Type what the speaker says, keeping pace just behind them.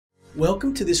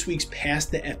Welcome to this week's Pass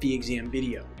the FE exam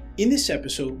video. In this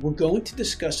episode, we're going to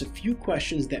discuss a few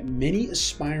questions that many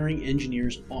aspiring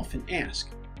engineers often ask.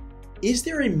 Is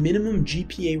there a minimum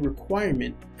GPA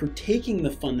requirement for taking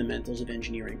the Fundamentals of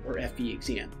Engineering or FE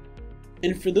exam?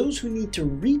 And for those who need to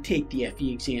retake the FE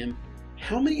exam,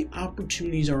 how many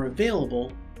opportunities are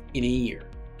available in a year?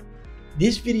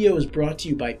 This video is brought to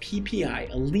you by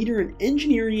PPI, a leader in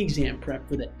engineering exam prep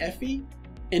for the FE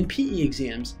and PE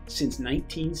exams since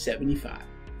 1975.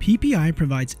 PPI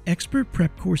provides expert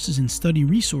prep courses and study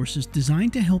resources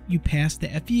designed to help you pass the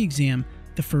FE exam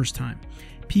the first time.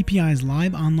 PPI's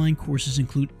live online courses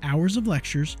include hours of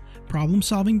lectures,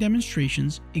 problem-solving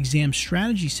demonstrations, exam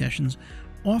strategy sessions,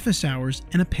 office hours,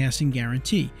 and a passing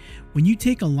guarantee. When you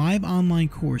take a live online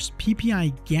course,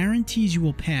 PPI guarantees you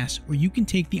will pass, or you can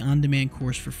take the on-demand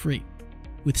course for free.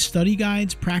 With study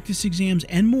guides, practice exams,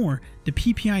 and more, the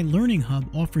PPI Learning Hub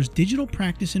offers digital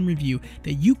practice and review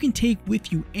that you can take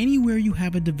with you anywhere you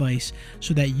have a device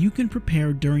so that you can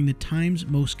prepare during the times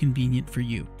most convenient for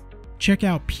you. Check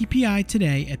out PPI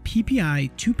today at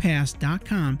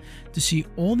ppi2pass.com to see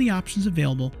all the options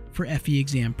available for FE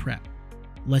exam prep.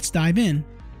 Let's dive in.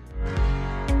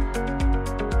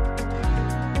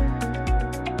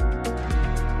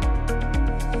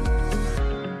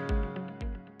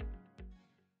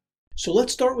 So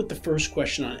let's start with the first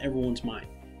question on everyone's mind.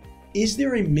 Is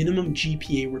there a minimum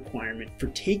GPA requirement for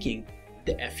taking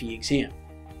the FE exam?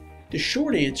 The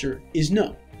short answer is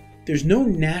no. There's no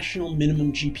national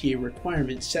minimum GPA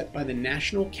requirement set by the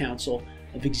National Council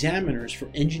of Examiners for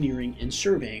Engineering and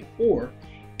Surveying, or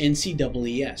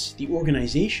NCEES, the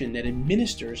organization that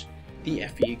administers the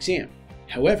FE exam.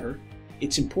 However,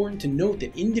 it's important to note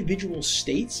that individual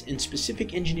states and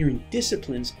specific engineering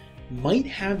disciplines might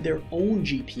have their own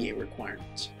GPA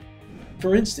requirements.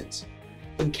 For instance,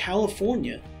 in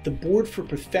California, the Board for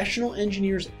Professional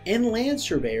Engineers and Land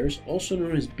Surveyors, also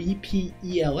known as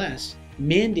BPELS,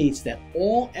 mandates that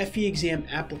all FE exam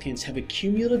applicants have a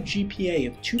cumulative GPA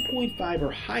of 2.5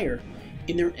 or higher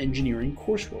in their engineering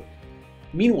coursework.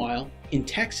 Meanwhile, in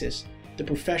Texas, the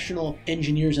Professional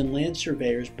Engineers and Land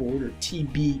Surveyors Board, or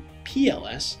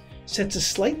TBPLS, sets a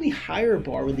slightly higher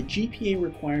bar with a GPA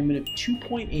requirement of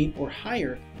 2.8 or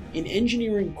higher in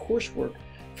engineering coursework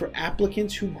for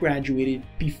applicants who graduated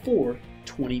before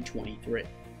 2023.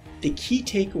 The key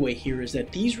takeaway here is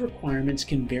that these requirements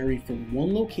can vary from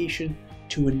one location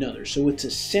to another, so it's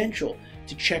essential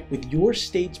to check with your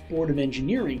state's Board of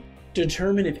Engineering to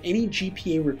determine if any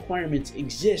GPA requirements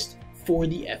exist for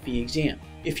the FE exam.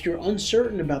 If you're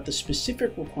uncertain about the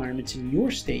specific requirements in your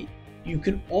state, you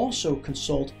can also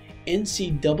consult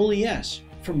NCEES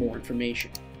for more information.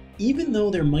 Even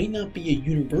though there might not be a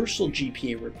universal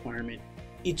GPA requirement,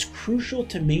 it's crucial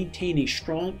to maintain a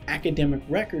strong academic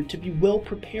record to be well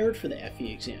prepared for the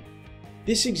FE exam.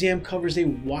 This exam covers a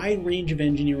wide range of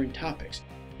engineering topics,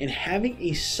 and having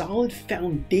a solid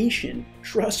foundation,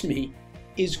 trust me,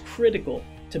 is critical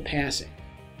to passing.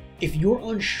 If you're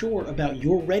unsure about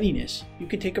your readiness, you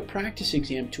can take a practice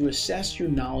exam to assess your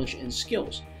knowledge and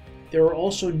skills. There are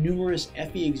also numerous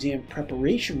FE exam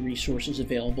preparation resources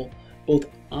available both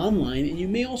online, and you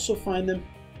may also find them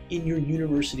in your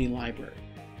university library.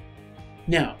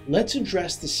 Now, let's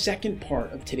address the second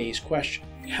part of today's question.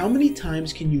 How many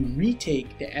times can you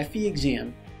retake the FE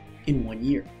exam in 1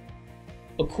 year?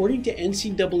 According to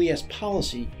NCEES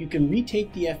policy, you can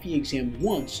retake the FE exam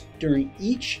once during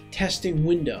each testing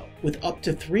window with up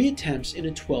to 3 attempts in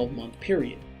a 12-month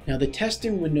period. Now, the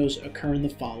testing windows occur in the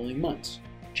following months: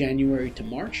 January to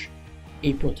March,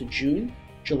 April to June,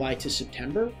 July to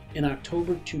September, and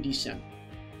October to December.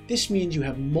 This means you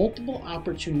have multiple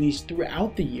opportunities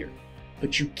throughout the year,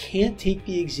 but you can't take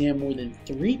the exam more than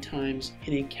 3 times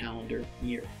in a calendar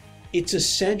year. It's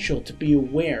essential to be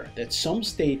aware that some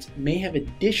states may have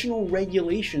additional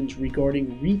regulations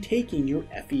regarding retaking your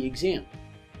FE exam.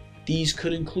 These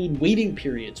could include waiting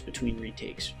periods between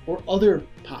retakes or other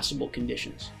possible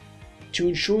conditions. To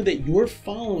ensure that you're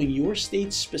following your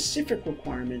state's specific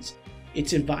requirements,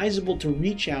 it's advisable to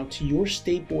reach out to your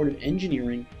state Board of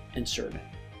Engineering and Surveying.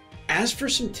 As for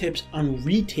some tips on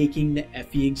retaking the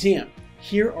FE exam,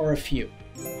 here are a few.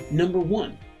 Number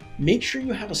 1, make sure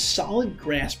you have a solid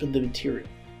grasp of the material.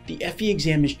 The FE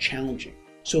exam is challenging,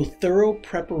 so thorough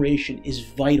preparation is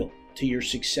vital to your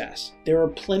success. There are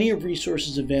plenty of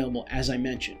resources available, as I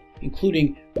mentioned,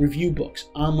 including review books,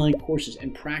 online courses,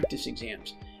 and practice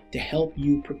exams to help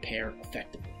you prepare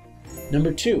effectively.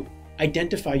 Number 2,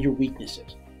 identify your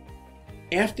weaknesses.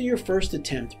 After your first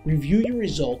attempt, review your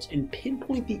results and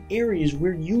pinpoint the areas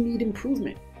where you need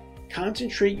improvement.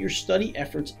 Concentrate your study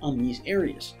efforts on these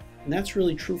areas, and that's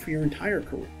really true for your entire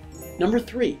career. Number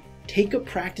 3, take a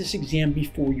practice exam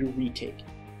before your retake.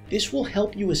 This will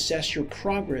help you assess your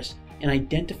progress and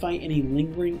identify any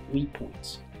lingering weak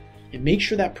points. And make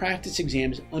sure that practice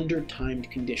exam is under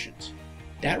timed conditions.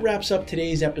 That wraps up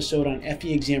today's episode on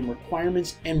FE exam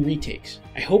requirements and retakes.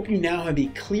 I hope you now have a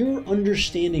clearer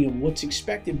understanding of what's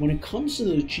expected when it comes to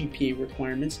those GPA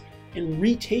requirements and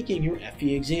retaking your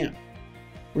FE exam.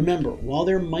 Remember, while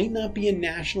there might not be a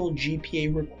national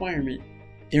GPA requirement,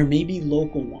 there may be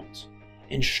local ones,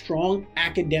 and strong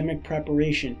academic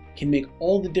preparation can make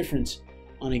all the difference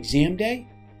on exam day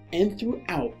and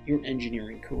throughout your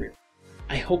engineering career.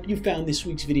 I hope you found this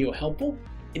week's video helpful.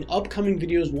 In upcoming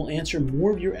videos, we'll answer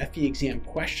more of your FE exam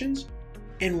questions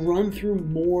and run through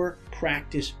more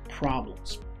practice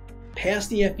problems. Pass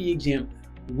the FE exam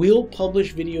will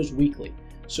publish videos weekly,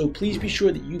 so please be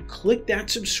sure that you click that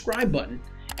subscribe button,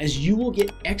 as you will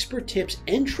get expert tips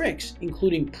and tricks,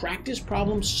 including practice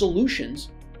problem solutions,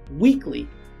 weekly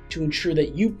to ensure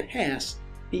that you pass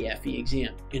the FE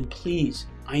exam. And please,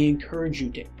 I encourage you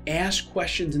to ask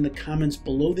questions in the comments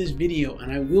below this video,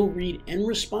 and I will read and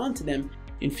respond to them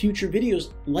in future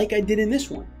videos like I did in this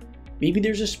one. Maybe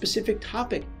there's a specific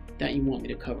topic that you want me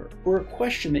to cover, or a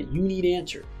question that you need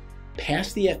answered.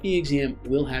 Pass the FE exam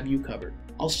will have you covered.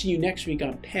 I'll see you next week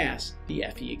on Pass the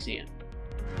FE exam.